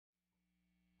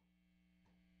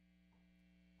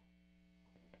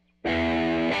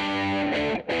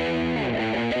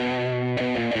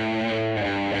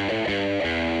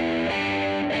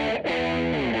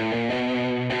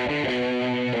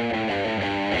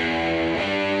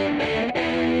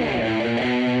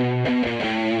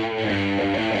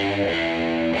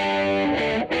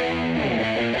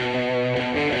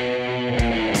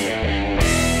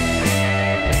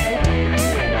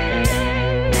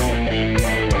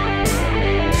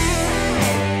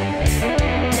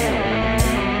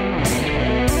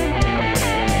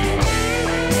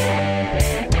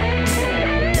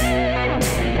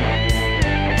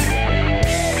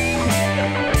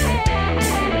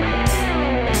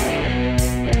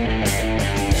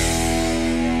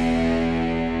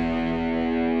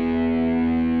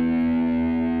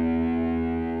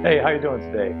Hey, how you doing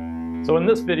today? So in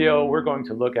this video, we're going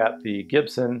to look at the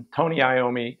Gibson Tony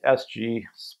Iommi SG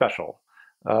Special.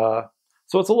 So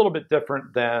it's a little bit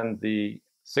different than the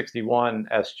 61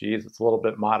 SGs. It's a little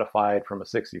bit modified from a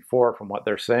 64 from what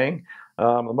they're saying.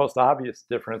 The most obvious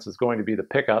difference is going to be the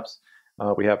pickups.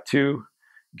 We have two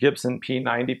Gibson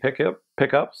P90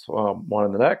 pickups, one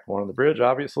in the neck, one in the bridge,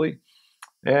 obviously.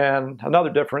 And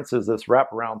another difference is this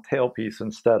wraparound tailpiece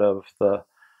instead of the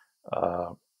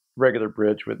regular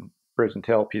bridge with bridge and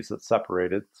tailpiece that's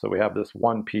separated. So we have this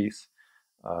one piece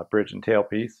bridge and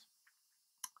tailpiece.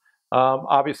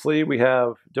 Obviously we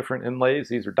have different inlays.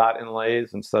 These are dot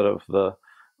inlays instead of the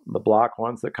block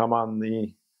ones that come on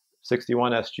the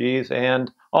 61 SGs.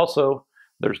 And also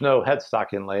there's no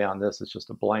headstock inlay on this. It's just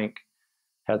a blank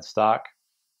headstock.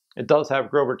 It does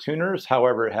have Grover tuners.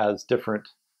 However, it has different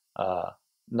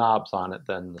knobs on it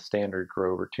than the standard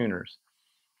Grover tuners.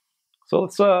 So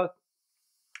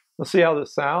let's see how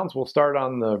this sounds. We'll start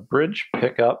on the bridge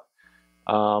pickup.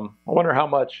 I wonder how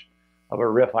much of a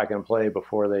riff I can play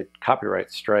before they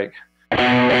copyright strike.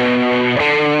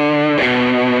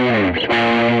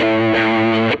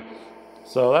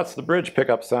 So that's the bridge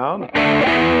pickup sound.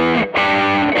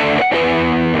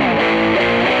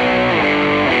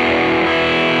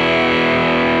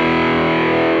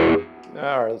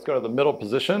 All right, let's go to the middle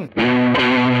position.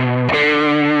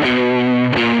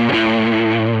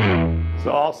 So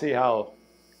I'll see how,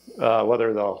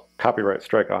 whether they'll copyright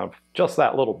strike on just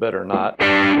that little bit or not.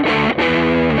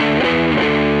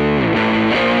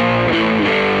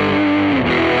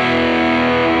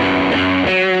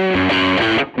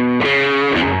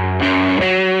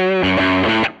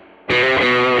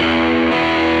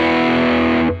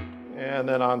 And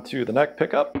then on to the neck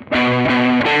pickup.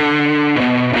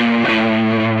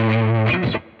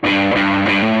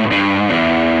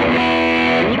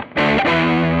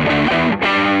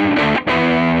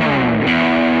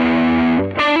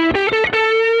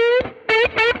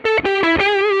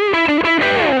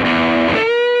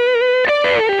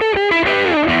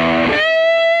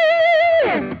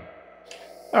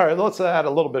 All right, let's add a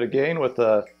little bit of gain with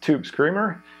the tube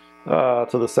screamer to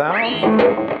the sound.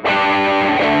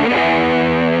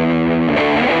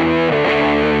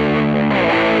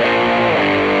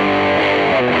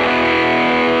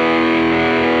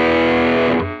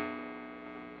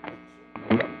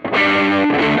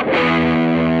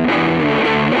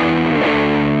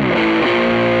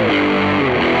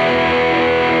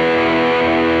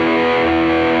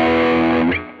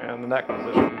 And the neck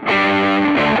position.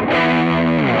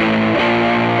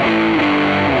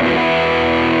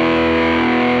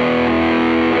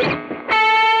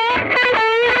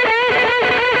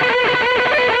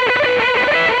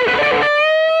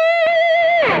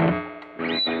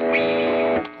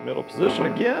 Middle position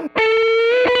again.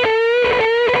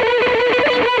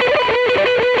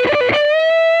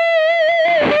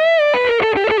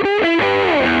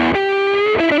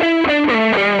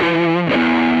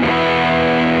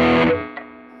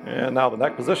 And now the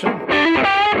neck position.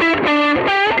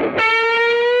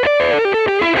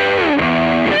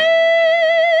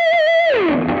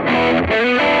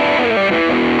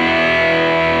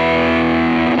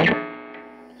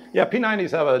 Yeah,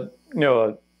 P90s have a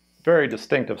very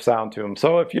distinctive sound to them.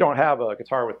 So if you don't have a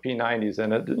guitar with P90s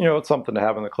in it, it's something to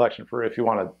have in the collection for if you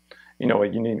want a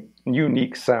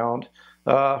unique sound.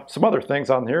 Some other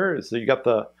things on here is that you got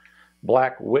the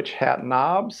black witch hat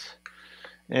knobs,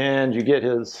 and you get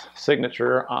his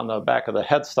signature on the back of the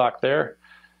headstock there.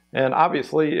 And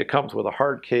obviously it comes with a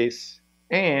hard case,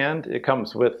 and it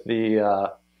comes with the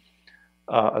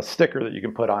a sticker that you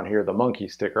can put on here, the monkey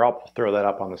sticker. I'll throw that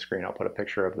up on the screen. I'll put a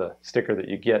picture of the sticker that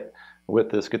you get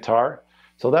with this guitar.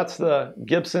 So that's the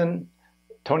Gibson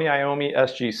Tony Iommi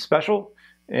SG Special.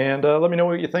 And let me know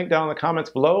what you think down in the comments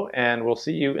below, and we'll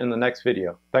see you in the next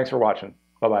video. Thanks for watching.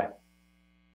 Bye-bye.